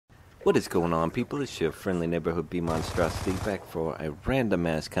What is going on, people? It's your friendly neighborhood bee monstrosity back for a random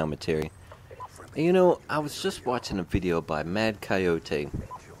ass commentary. And I was just watching a video by Mad Coyote,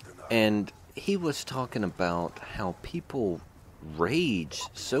 and he was talking about how people rage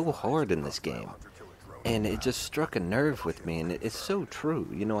so hard in this game. And it just struck a nerve with me, and it's so true.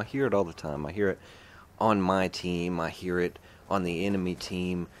 I hear it all the time. I hear it on my team, I hear it on the enemy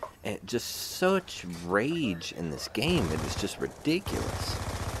team, and just such rage in this game. It is just ridiculous.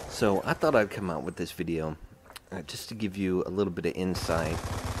 So I thought I'd come out with this video just to give you a little bit of insight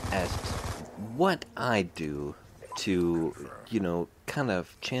as to what I do to, kind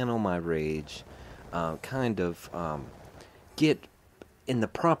of channel my rage, get in the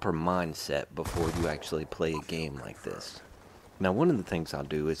proper mindset before you actually play a game like this. Now, one of the things I'll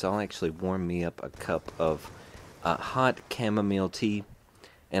do is I'll actually warm me up a cup of hot chamomile tea,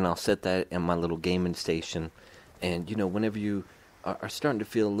 and I'll set that in my little gaming station. And, whenever you are starting to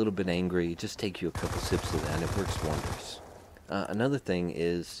feel a little bit angry, just take you a couple sips of that, and it works wonders. Another thing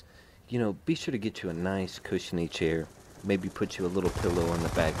is, be sure to get you a nice cushiony chair. Maybe put you a little pillow on the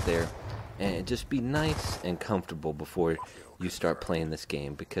back there, and just be nice and comfortable before you start playing this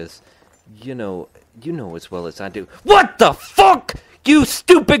game, because you know as well as I do. What the fuck? You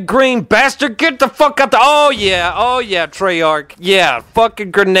stupid green bastard! Get the fuck out the— oh yeah, Treyarch. Yeah,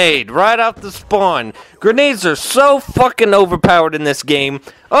 fucking grenade right out the spawn. Grenades are so fucking overpowered in this game.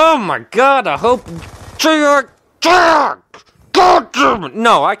 Oh my god, I hope Treyarch. God damn it.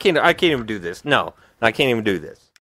 No, I can't even do this. No, I can't even do this.